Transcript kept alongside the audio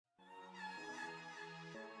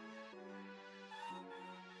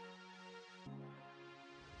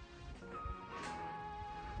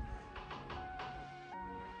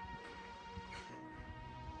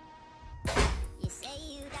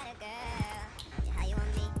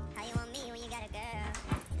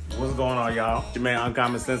What's going on, y'all? Your man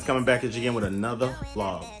Uncommon Scentz coming back at you again with another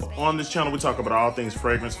vlog. On this channel, we talk about all things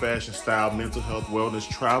fragrance, fashion, style, mental health, wellness,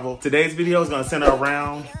 travel. Today's video is gonna center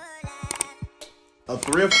around a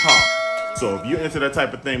thrift haul. So if you're into that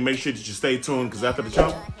type of thing, make sure that you stay tuned, because after the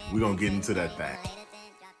jump, we're gonna get into that thing.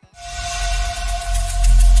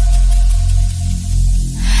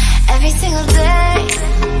 Every single day,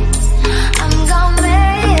 I'm gonna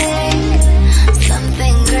make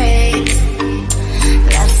something great.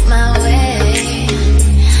 That's my way.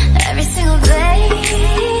 Every single day,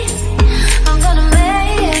 I'm gonna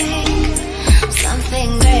make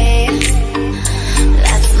something great.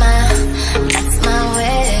 That's my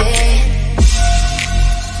way.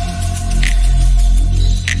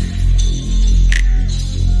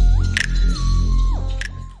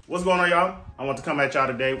 What's going on, y'all? I want to come at y'all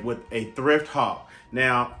today with a thrift haul.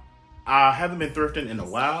 Now, I haven't been thrifting in a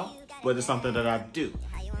while, but it's something that I do.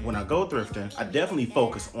 When I go thrifting, I definitely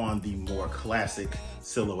focus on the more classic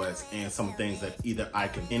silhouettes and some things that either I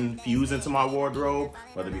can infuse into my wardrobe,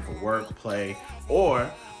 whether it be for work, play,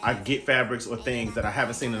 or I get fabrics or things that I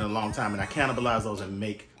haven't seen in a long time and I cannibalize those and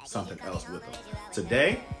make something else with them.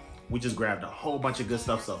 Today, we just grabbed a whole bunch of good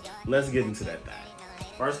stuff, so let's get into that thing.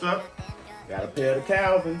 First up, got a pair of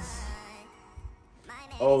Calvins.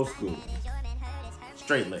 Old school.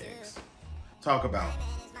 Straight legs. Talk about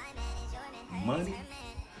money.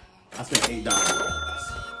 I spent $8 on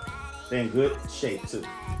this. They're in good shape too.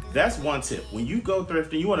 That's one tip. When you go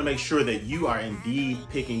thrifting, you want to make sure that you are indeed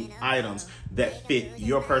picking items that fit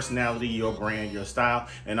your personality, your brand, your style,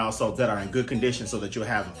 and also that are in good condition so that you'll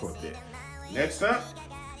have them for a bit. Next up,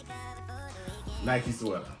 Nike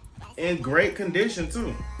sweater. In great condition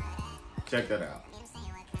too. Check that out.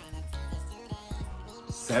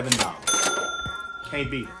 $7. Can't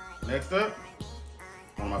beat it. Next up,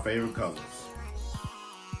 one of my favorite colors.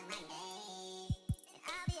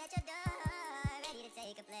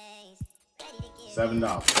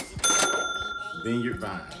 $7. Vineyard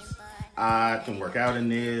Vines. I can work out in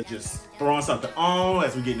this. Just throwing something on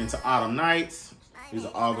as we're getting into autumn nights. These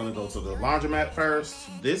are all gonna go to the laundromat first.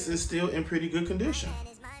 This is still in pretty good condition.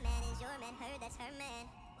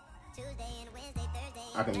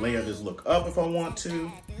 I can layer this look up if I want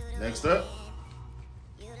to. Next up,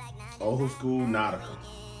 old school Nautica.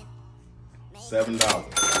 $7.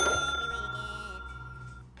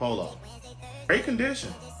 Polo. Great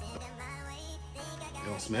condition. It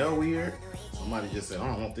don't smell weird. Somebody just said, I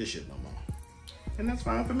don't want this shit no more. And that's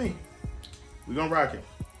fine for me. We're gonna rock it.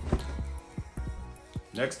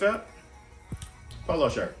 Next up, polo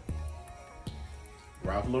shirt.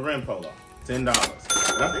 Ralph Lauren polo. $10.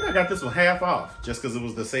 And I think I got this one half off just because it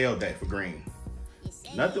was the sale day for green.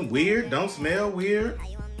 Nothing weird, don't smell weird.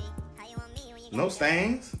 No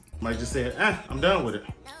stains. Somebody just said, I'm done with it.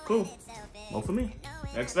 Cool, more for me.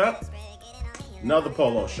 Next up, another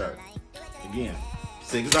polo shirt. Again,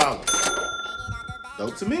 $6.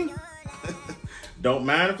 Dope to me. Don't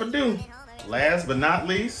mind if I do. Last but not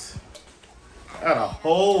least, got a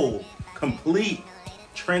whole complete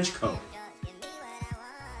trench coat.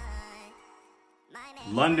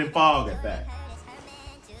 London fog at that.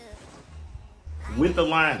 With the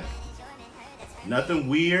lining. Nothing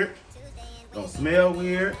weird. Don't smell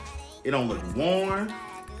weird. It don't look worn.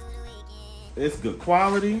 It's good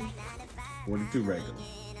quality. 42 regular.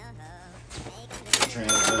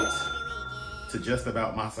 Translates to just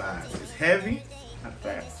about my size. It's heavy, not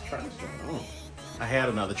fast. Try this joint on. I had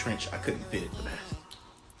another trench. I couldn't fit it, but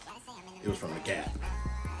it was from the Gap.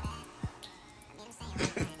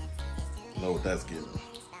 Know what that's giving.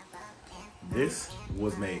 This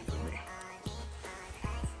was made for me.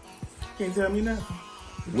 Can't tell me nothing.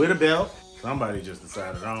 With a belt, somebody just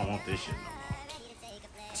decided I don't want this shit no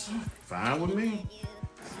more. Fine with me.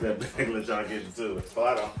 That bag let y'all get into it.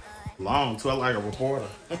 Spot on. Long, too, I like a reporter.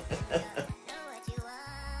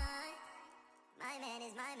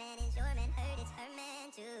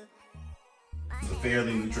 It's a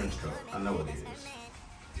fairly new trench coat. I know it is.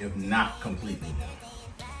 If not completely new.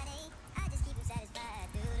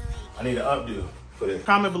 I need an updo for this.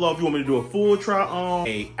 Comment below if you want me to do a full try on,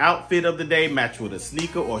 a outfit of the day, match with a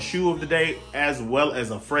sneaker or shoe of the day, as well as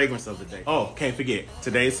a fragrance of the day. Oh, can't forget,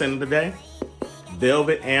 today's scent of the day,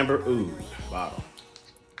 Velvet Amber Oud bottle.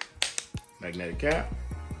 Magnetic cap.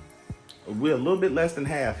 We're a little bit less than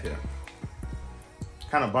half here.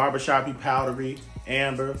 Kind of barbershop-y, powdery,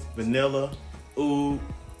 amber, vanilla, oud,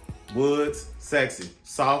 woods, sexy.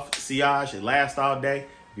 Soft sillage, it lasts all day.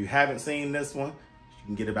 If you haven't seen this one, you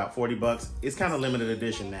can get about 40 bucks. It's kind of limited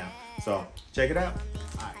edition now. So check it out.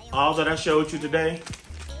 All that I showed you today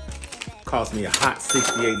cost me a hot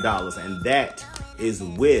 $68, and that is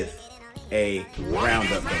with a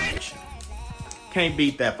roundup donation. Can't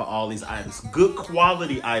beat that for all these items. Good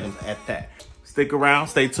quality items at that. Stick around,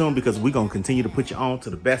 stay tuned, because we're gonna continue to put you on to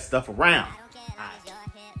the best stuff around. All right.